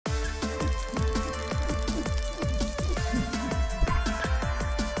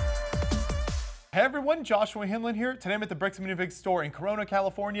Hey everyone, Joshua Hinlin here. Today I'm at the Bricks and Minifigs store in Corona,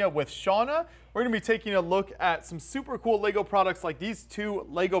 California with Shauna. We're going to be taking a look at some super cool Lego products like these two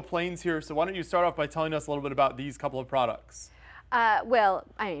Lego planes here. So why don't you start off by telling us a little bit about these couple of products? Well,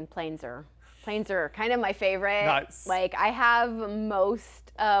 I mean, planes are kind of my favorite. Nice. Like, I have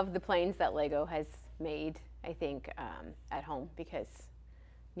most of the planes that Lego has made, I think, at home because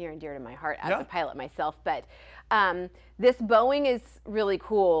near and dear to my heart as a pilot myself. But this Boeing is really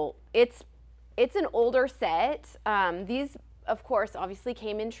cool. It's an older set. These, of course, obviously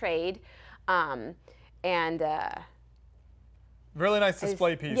came in trade, and really nice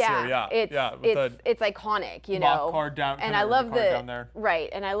display piece here. Yeah, it's iconic, you know. Card down, and I love the down there. Right,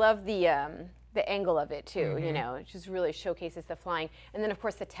 and I love the angle of it too. You know, it just really showcases the flying. And then of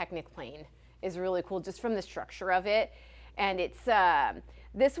course the Technic plane is really cool just from the structure of it. And it's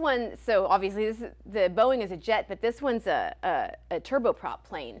this one. So obviously the Boeing is a jet, but this one's a turboprop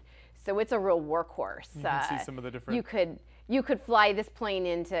plane. So it's a real workhorse. You can see some of the different. You could fly this plane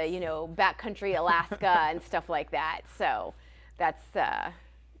into, you know, backcountry Alaska and stuff like that. So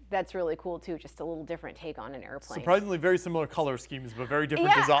that's really cool too. Just a little different take on an airplane. Surprisingly, very similar color schemes, but very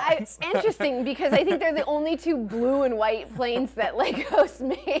different designs. Interesting, because I think they're the only two blue and white planes that Lego's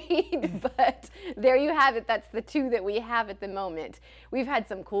made. But there you have it. That's the two that we have at the moment. We've had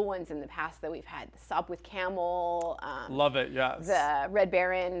some cool ones in the past, though. We've had the Saab with Camel. Love it. Yes. The Red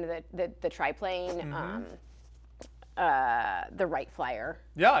Baron, the triplane. The Wright Flyer.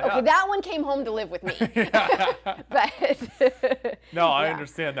 Okay, that one came home to live with me. But no, I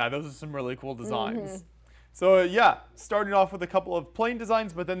understand that. Those are some really cool designs. So yeah, starting off with a couple of plain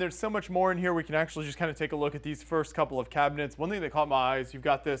designs, but then there's so much more in here. We can actually just kind of take a look at these first couple of cabinets. One thing that caught my eyes, you've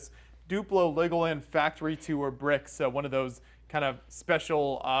got this Duplo Legoland Factory Tour bricks, one of those kind of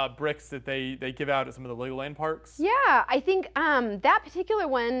special bricks that they give out at some of the Legoland parks. Yeah, I think that particular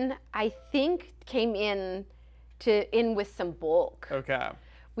one, I think, came in with some bulk. Okay.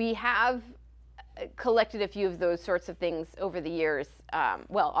 We have collected a few of those sorts of things over the years.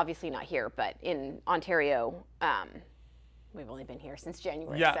 Well, obviously not here, but in Ontario. We've only been here since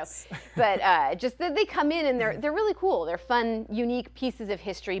January. Yes. So, but just that they come in and they're really cool. They're fun, unique pieces of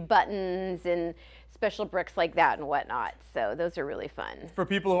history, buttons and special bricks like that and whatnot. So those are really fun. For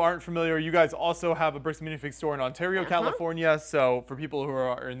people who aren't familiar, you guys also have a Bricks and Minifigs store in Ontario, California. So for people who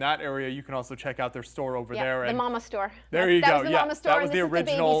are in that area, you can also check out their store over there. The Mama store. There you go. That was the Mama store. That was the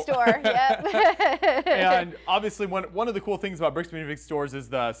original. The baby store. Yep. And obviously, one of the cool things about Bricks and Minifigs stores is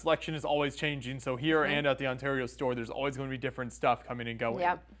the selection is always changing. So here and at the Ontario store, there's always going to be different stuff coming and going.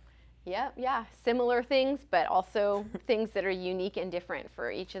 Yeah. Similar things, but also things that are unique and different for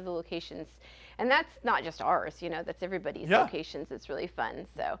each of the locations. And that's not just ours, you know, that's everybody's locations. It's really fun.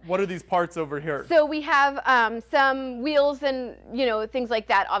 So what are these parts over here? So we have some wheels and, you know, things like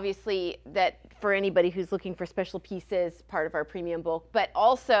that, obviously, that for anybody who's looking for special pieces, part of our premium bulk. But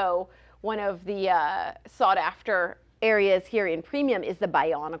also one of the sought after areas here in premium is the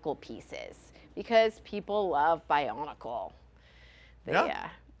Bionicle pieces, because people love Bionicle.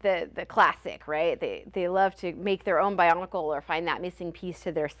 The classic, right? They love to make their own Bionicle or find that missing piece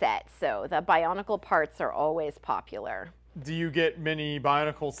to their set. So the Bionicle parts are always popular. Do you get many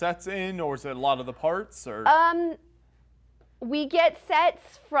Bionicle sets in, or is it a lot of the parts? Or we get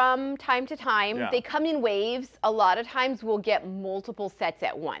sets from time to time. They come in waves. A lot of times we'll get multiple sets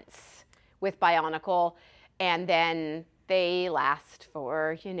at once with Bionicle, and then they last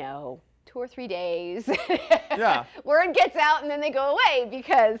for, you know, 2 or 3 days. Word gets out and then they go away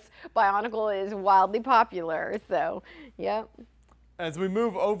because Bionicle is wildly popular. So, As we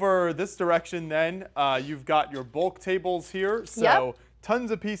move over this direction then, you've got your bulk tables here. So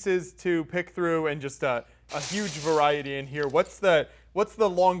tons of pieces to pick through and just a huge variety in here. What's the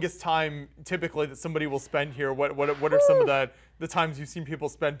longest time typically that somebody will spend here? What are some of the times you've seen people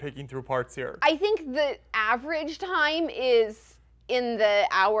spend picking through parts here? I think the average time is in the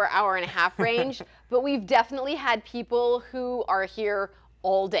hour and a half range, but we've definitely had people who are here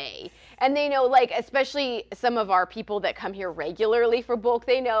all day. And they know, like, especially some of our people that come here regularly for bulk,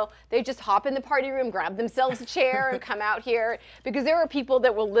 they know they just hop in the party room, grab themselves a chair and come out here, because there are people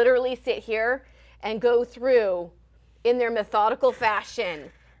that will literally sit here and go through in their methodical fashion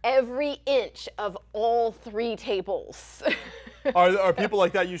every inch of all 3 tables. Are people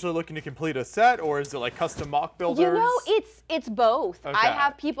like that usually looking to complete a set, or is it like custom mock builders? You know, it's both. Okay. I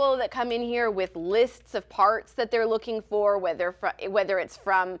have people that come in here with lists of parts that they're looking for, whether it's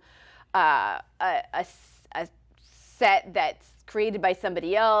from a set that's created by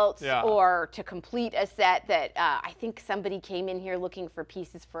somebody else, or to complete a set that I think somebody came in here looking for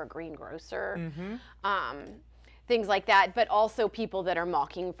pieces for a greengrocer. things like that, but also people that are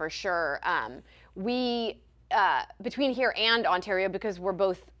mocking for sure. Between here and Ontario, because we're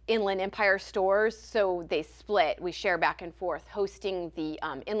both Inland Empire stores, so they split. We share back and forth hosting the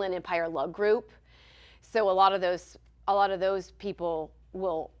Inland Empire lug group. So a lot of those people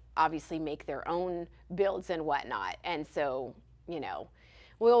will obviously make their own builds and whatnot, and so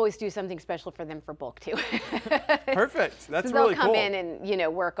we'll always do something special for them for bulk too. Perfect. That's so really they'll come cool. in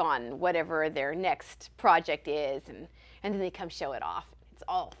and work on whatever their next project is, and then they come show it off. It's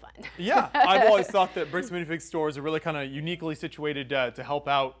all fun. Yeah, I've always thought that Bricks Minifigs stores are really kind of uniquely situated to help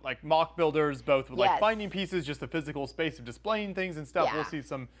out like mock builders, both with like finding pieces, just the physical space of displaying things and stuff. Yeah. We'll see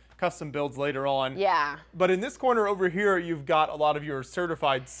some custom builds later on. Yeah. But in this corner over here, you've got a lot of your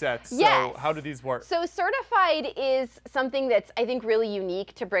certified sets. Yes. So how do these work? So certified is something that's, I think, really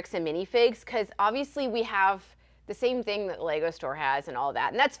unique to Bricks and Minifigs, because obviously we have the same thing that Lego store has and all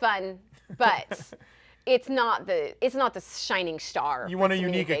that, and that's fun, but it's not the shining star. You want a Bricks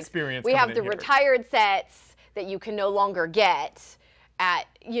and unique Minifigs. experience. We have coming the in here. retired sets that you can no longer get at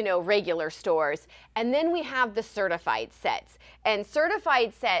regular stores, and then we have the certified sets. And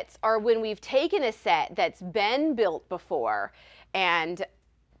certified sets are when we've taken a set that's been built before and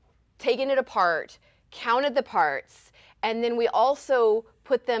taken it apart, counted the parts, and then we also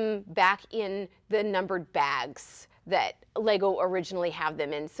put them back in the numbered bags that Lego originally have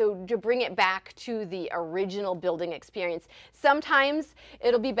them in. So to bring it back to the original building experience. Sometimes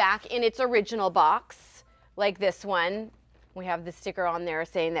it'll be back in its original box, like this one. We have the sticker on there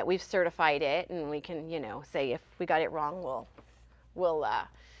saying that we've certified it, and we can, say if we got it wrong, we'll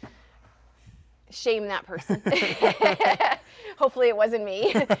shame that person. Hopefully it wasn't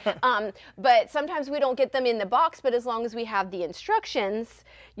me. But sometimes we don't get them in the box, but as long as we have the instructions,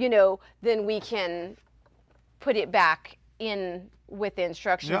 then we can put it back in with the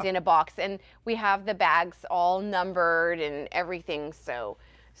instructions in a box. And we have the bags all numbered and everything, so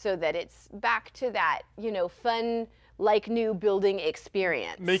that it's back to that, fun, like new building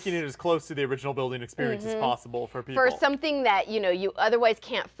experience. Making it as close to the original building experience as possible for people. For something that, you otherwise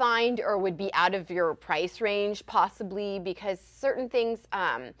can't find or would be out of your price range, possibly, because certain things,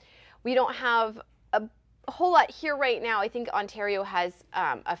 we don't have a whole lot here right now. I think Ontario has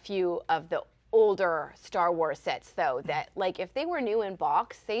a few of the older Star Wars sets, though, that, like, if they were new in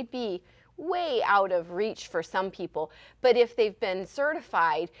box, they'd be way out of reach for some people. But if they've been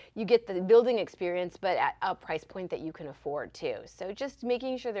certified, you get the building experience, but at a price point that you can afford too. So just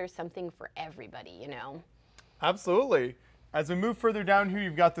making sure there's something for everybody, Absolutely. As we move further down here,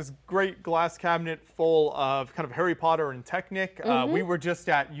 you've got this great glass cabinet full of kind of Harry Potter and Technic. We were just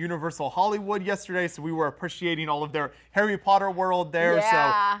at Universal Hollywood yesterday, so we were appreciating all of their Harry Potter world there.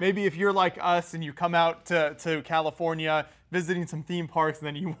 Yeah. So maybe if you're like us and you come out to California, visiting some theme parks, and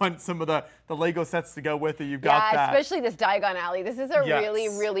then you want some of the Lego sets to go with it, you've got that. Especially this Diagon Alley. This is a really,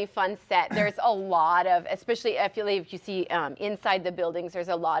 really fun set. There's a lot of, especially I feel like if you see inside the buildings, there's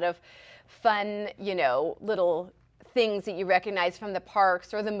a lot of fun, little things that you recognize from the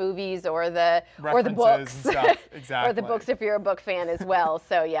parks or the movies or the books. And stuff. Exactly. Or the books if you're a book fan as well.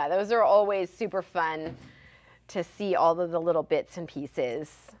 So yeah, those are always super fun to see all of the little bits and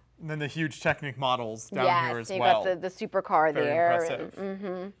pieces. And then the huge Technic models down here as well. Yes, you got the supercar Very there.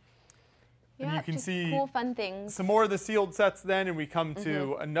 impressive. Yeah, and you can just see cool, fun things. some more of the sealed sets then, and we come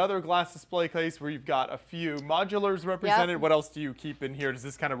to another glass display case where you've got a few modulars represented. What else do you keep in here? Does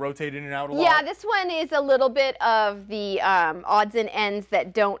this kind of rotate in and out a lot? Yeah, this one is a little bit of the odds and ends that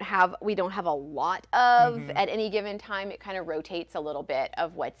we don't have a lot of at any given time. It kind of rotates a little bit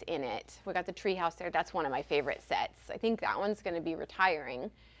of what's in it. We got the treehouse there. That's one of my favorite sets. I think that one's going to be retiring.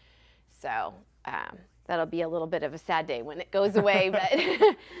 So that'll be a little bit of a sad day when it goes away, but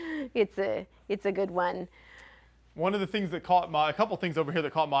it's a good one. One of the things that a couple things over here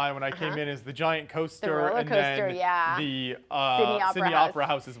that caught my eye when I came in is the giant coaster, The roller and coaster, then yeah. the Sydney Opera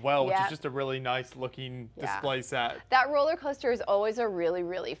House as well, which Yep. is just a really nice looking display set. That roller coaster is always a really,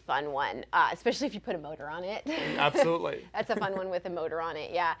 really fun one, especially if you put a motor on it. Absolutely. That's a fun one with a motor on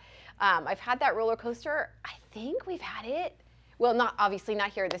it, yeah. I've had that roller coaster. I think we've had it. Well, obviously not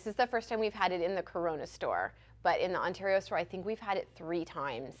here. This is the first time we've had it in the Corona store, but in the Ontario store, I think we've had it 3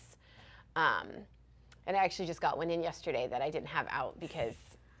 times. And I actually just got one in yesterday that I didn't have out because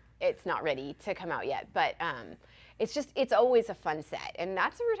it's not ready to come out yet. But it's always a fun set. And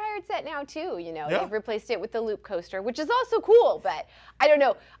that's a retired set now too, They've replaced it with the loop coaster, which is also cool, but I don't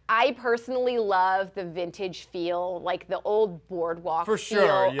know. I personally love the vintage feel, like the old boardwalk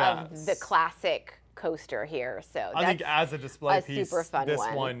feel of the classic coaster here. So I think as a display piece, super fun this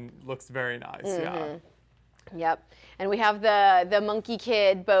one looks very nice. Yeah. Yep. And we have the Monkey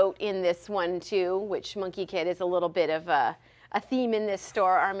Kid boat in this one too, which Monkey Kid is a little bit of a theme in this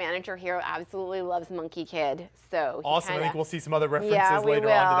store. Our manager here absolutely loves Monkey Kid. So awesome. I think we'll see some other references we later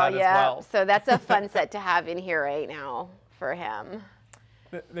will, on to that as well. So that's a fun set to have in here right now for him.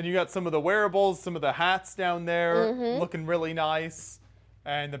 Then you got some of the wearables, some of the hats down there, looking really nice.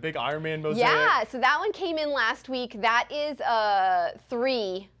 And the big Iron Man mosaic. Yeah, so that one came in last week. That is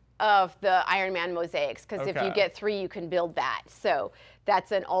 3 of the Iron Man mosaics, because if you get 3, you can build that. So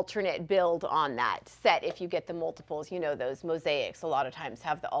that's an alternate build on that set if you get the multiples. You know, those mosaics a lot of times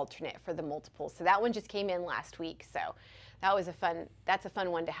have the alternate for the multiples. So that one just came in last week. So that was that's a fun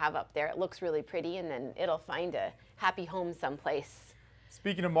one to have up there. It looks really pretty, and then it'll find a happy home someplace.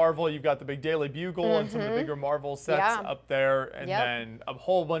 Speaking of Marvel, you've got the big Daily Bugle and some of the bigger Marvel sets up there, and then a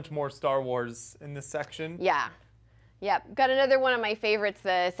whole bunch more Star Wars in this section. Yeah. Yep. Got another one of my favorites,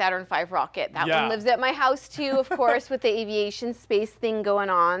 the Saturn V rocket. That one lives at my house too, of course, with the aviation space thing going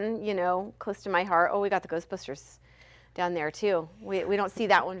on, you know, close to my heart. Oh, we got the Ghostbusters down there too. We don't see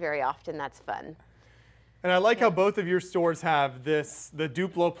that one very often. That's fun. And I like how both of your stores have the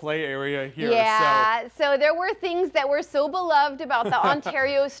Duplo play area here. Yeah, so there were things that were so beloved about the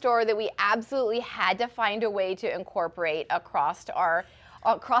Ontario store that we absolutely had to find a way to incorporate across our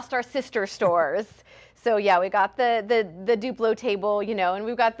sister stores. So yeah, we got the Duplo table, you know, and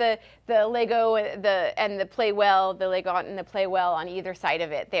we've got the Lego and the Playwell, the Lego and the Playwell on either side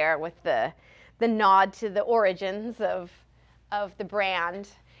of it there, with the nod to the origins of the brand.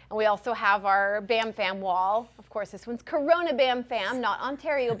 And we also have our Bam Fam wall. Of course, this one's Corona Bam Fam, not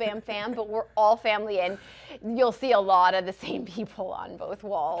Ontario Bam Fam, but we're all family, and you'll see a lot of the same people on both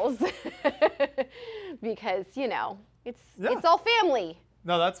walls because, you know, it's all family.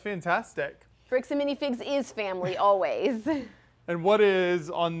 No, that's fantastic. Bricks and Minifigs is family always. And what is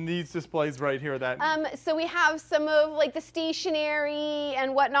on these displays right here? So we have some of like the stationery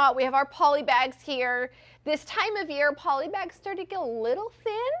and whatnot. We have our poly bags here. This time of year, poly bags start to get a little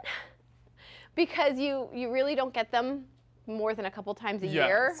thin because you really don't get them more than a couple times a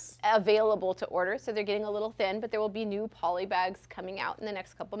year available to order. So they're getting a little thin, but there will be new poly bags coming out in the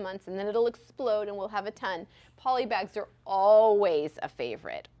next couple months, and then it'll explode and we'll have a ton. Poly bags are always a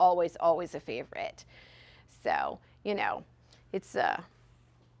favorite, always, always a favorite. So, you know, it's a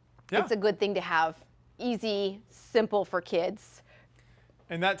good thing to have. Easy, simple for kids.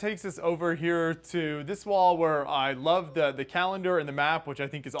 And that takes us over here to this wall where I love the calendar and the map, which I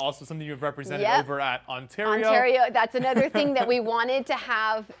think is also something you've represented over at Ontario. Ontario, that's another thing that we wanted to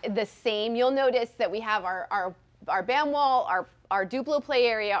have the same. You'll notice that we have our BAM wall, our Duplo play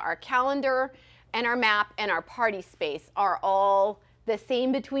area, our calendar, and our map and our party space are all the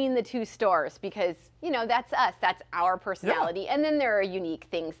same between the two stores because, you know, that's us. That's our personality. And then there are unique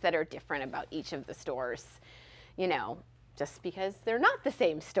things that are different about each of the stores, you know, just because they're not the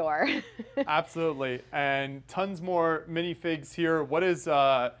same store. Absolutely. And tons more minifigs here. What is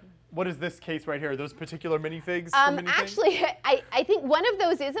this case right here? Those particular minifigs? Actually, I think one of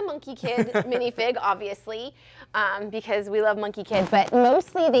those is a Monkey Kid minifig, obviously, because we love Monkey Kid. But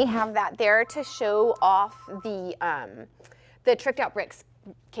mostly they have that there to show off the tricked out bricks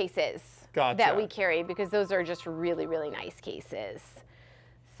cases that we carry, because those are just really, really nice cases.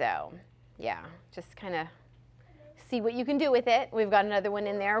 So yeah, just kind of see what you can do with it. We've got another one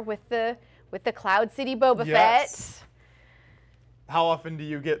in there with the Cloud City Boba Fett. How often do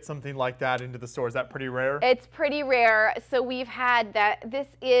you get something like that into the store? Is that pretty rare? It's pretty rare. So we've had that. This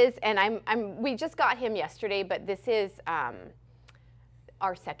is, and we just got him yesterday, but this is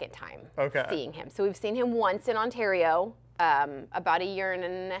our second time seeing him. So we've seen him once in Ontario about a year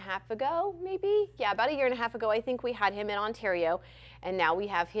and a half ago, maybe. Yeah, about a year and a half ago, I think we had him in Ontario, and now we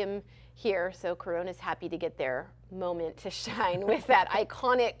have him here. So Corona's happy to get their moment to shine with that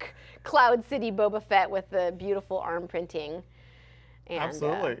iconic Cloud City Boba Fett with the beautiful arm printing. And,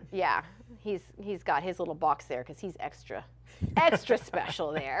 absolutely. Yeah, he's got his little box there because he's extra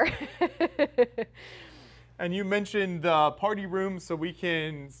special there. And you mentioned the party room, so we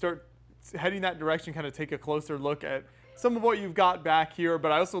can start heading that direction, kind of take a closer look at some of what you've got back here.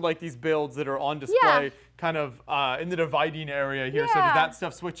 But I also like these builds that are on display kind of in the dividing area here. So does that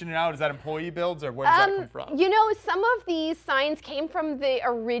stuff switching it out? Is that employee builds, or where does that come from? You know, some of these signs came from the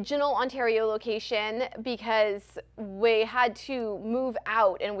original Ontario location because we had to move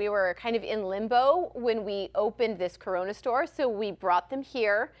out and we were kind of in limbo when we opened this Corona store. So we brought them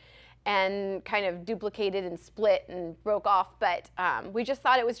here and kind of duplicated and split and broke off. But we just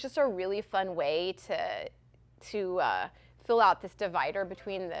thought it was just a really fun way to fill out this divider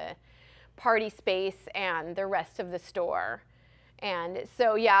between the party space and the rest of the store. And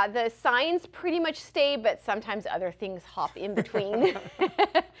so, yeah, the signs pretty much stay, but sometimes other things hop in between.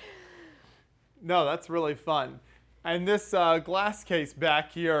 No, that's really fun. And this glass case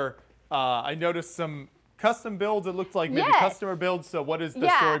back here, I noticed some custom builds. It looked like maybe customer builds. So what is the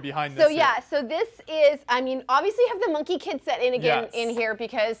story behind this? So this is, I mean, obviously you have the Monkey Kid set in again in here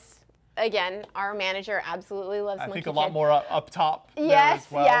because, again, our manager absolutely loves Monkey Kid. I think a lot more up top there as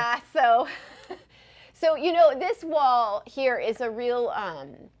well. Yeah. So, you know, this wall here is a real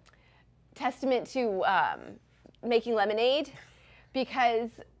testament to making lemonade, because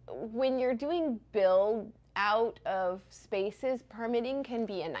when you're doing build out of spaces, permitting can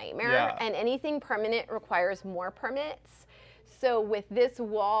be a nightmare, and anything permanent requires more permits. So with this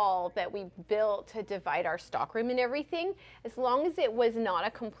wall that we built to divide our stockroom and everything, as long as it was not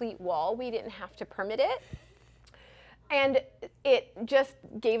a complete wall, we didn't have to permit it. And it just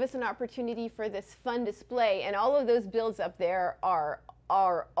gave us an opportunity for this fun display. And all of those builds up there are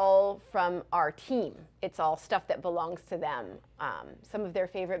all from our team. It's all stuff that belongs to them. Some of their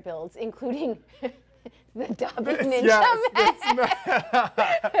favorite builds, including the Dobby Ninja mech.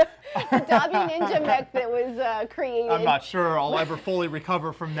 The Dobby Ninja mech that was created. I'm not sure I'll ever fully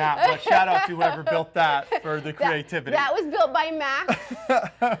recover from that, but shout out to whoever built that for the creativity. That was built by Max.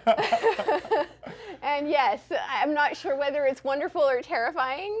 And yes, I'm not sure whether it's wonderful or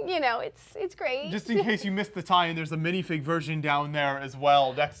terrifying. You know, it's great. Just in case you missed the tie-in, there's a minifig version down there as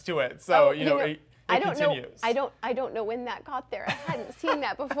well next to it. So you know, it continues. I don't know when that got there. I hadn't seen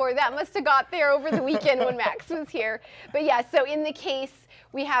that before. That must have got there over the weekend when Max was here. But yeah, so in the case,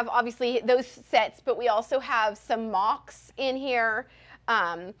 we have obviously those sets, but we also have some mocks in here.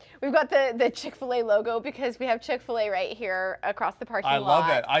 We've got the Chick-fil-A logo because we have Chick-fil-A right here across the parking lot. I love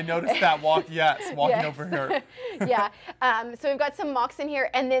it. I noticed that walking over here. Yeah. So we've got some mocks in here,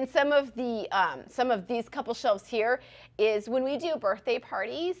 and then some of these couple shelves here is when we do birthday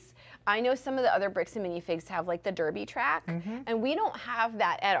parties. I know some of the other Bricks and Minifigs have like the derby track, and we don't have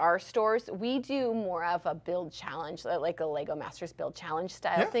that at our stores. We do more of a build challenge, like a Lego Masters build challenge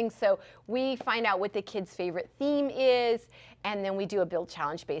style thing. So we find out what the kids' favorite theme is, and then we do a build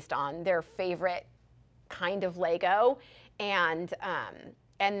challenge based on their favorite kind of Lego, and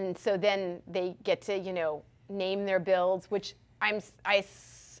so then they get to, you know, name their builds, which I'm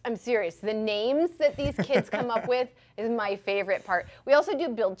serious. The names that these kids come up with is my favorite part. We also do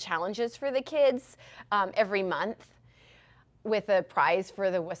build challenges for the kids every month with a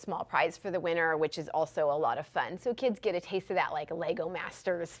small prize for the winner, which is also a lot of fun. So kids get a taste of that like Lego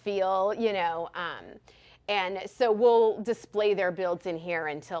Masters feel, you know. And so we'll display their builds in here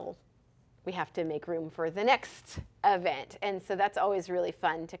until we have to make room for the next event. And so that's always really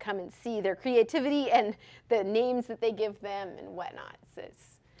fun to come and see their creativity and the names that they give them and whatnot. So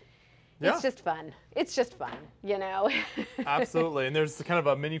it's just fun. It's just fun, you know. Absolutely. And there's kind of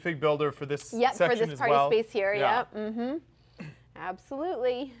a minifig builder for this section as well. Yep, for this party space here. Yep.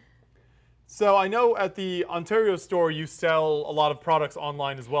 Absolutely. So I know at the Ontario store you sell a lot of products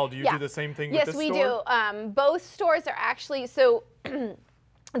online as well. Do you do the same thing with this store? Yes, we do. Both stores are actually, so the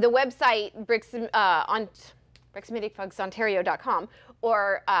website bricksandminifigsontario.com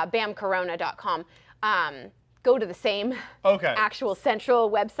or bamcorona.com go to the same actual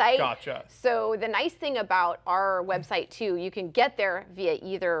central website. Gotcha. So the nice thing about our website too, you can get there via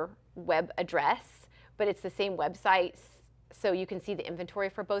either web address, but it's the same website. So you can see the inventory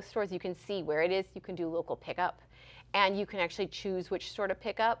for both stores. You can see where it is. You can do local pickup. And you can actually choose which store to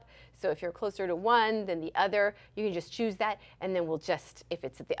pick up. So if you're closer to one than the other, you can just choose that. And then we'll just, if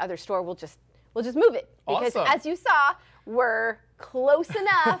it's at the other store, we'll just move it. Because as you saw, we're close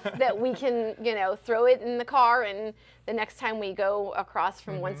enough that we can, you know, throw it in the car, and the next time we go across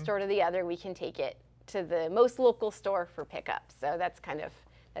from one store to the other, we can take it to the most local store for pickup. So that's kind of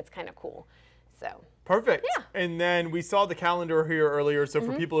cool. So perfect. Yeah. And then we saw the calendar here earlier. So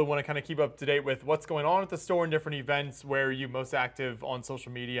for people who want to kind of keep up to date with what's going on at the store and different events, where are you most active on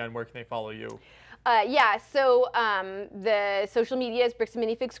social media and where can they follow you? So the social media is Bricks and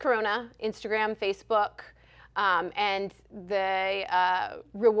Minifigs Corona, Instagram, Facebook, and the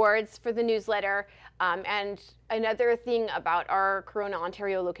rewards for the newsletter. And another thing about our Corona,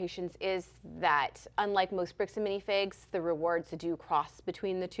 Ontario locations is that unlike most Bricks and Minifigs, the rewards do cross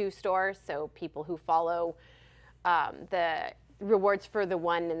between the two stores. So people who follow the rewards for the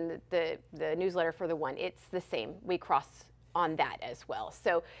one and the newsletter for the one, it's the same. We cross on that as well.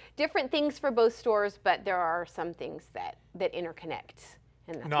 So different things for both stores, but there are some things that interconnect.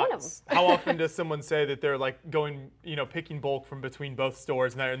 and that's one of them. How often does someone say that they're like going, picking bulk from between both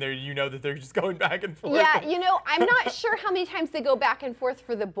stores, and that they're just going back and forth? Yeah, I'm not sure how many times they go back and forth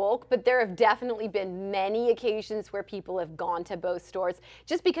for the bulk, but there have definitely been many occasions where people have gone to both stores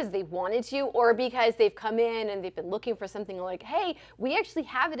just because they wanted to, or because they've come in and they've been looking for something like, hey, we actually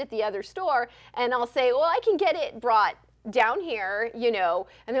have it at the other store, and I'll say, well, I can get it brought down here,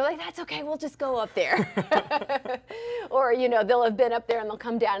 and they're like, that's okay, we'll just go up there. Or, they'll have been up there and they'll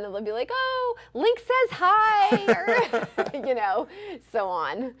come down and they'll be like, oh, Link says hi, or, so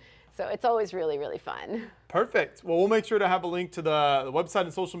on. So it's always really, really fun. Perfect. Well, we'll make sure to have a link to the website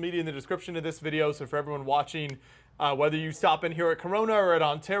and social media in the description of this video. So for everyone watching, whether you stop in here at Corona or at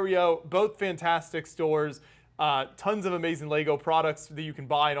Ontario, both fantastic stores. Tons of amazing Lego products that you can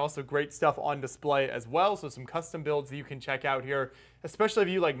buy, and also great stuff on display as well. So some custom builds that you can check out here, especially if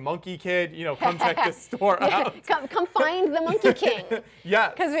you like Monkey Kid, come check this store out. Come find the Monkey King.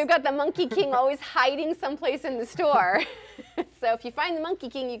 Yes. Because we've got the Monkey King always hiding someplace in the store. So if you find the Monkey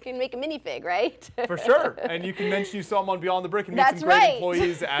King, you can make a minifig, right? For sure. And you can mention you saw him on Beyond the Brick and meet some great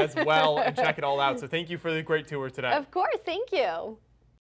employees as well, and check it all out. So thank you for the great tour today. Of course. Thank you.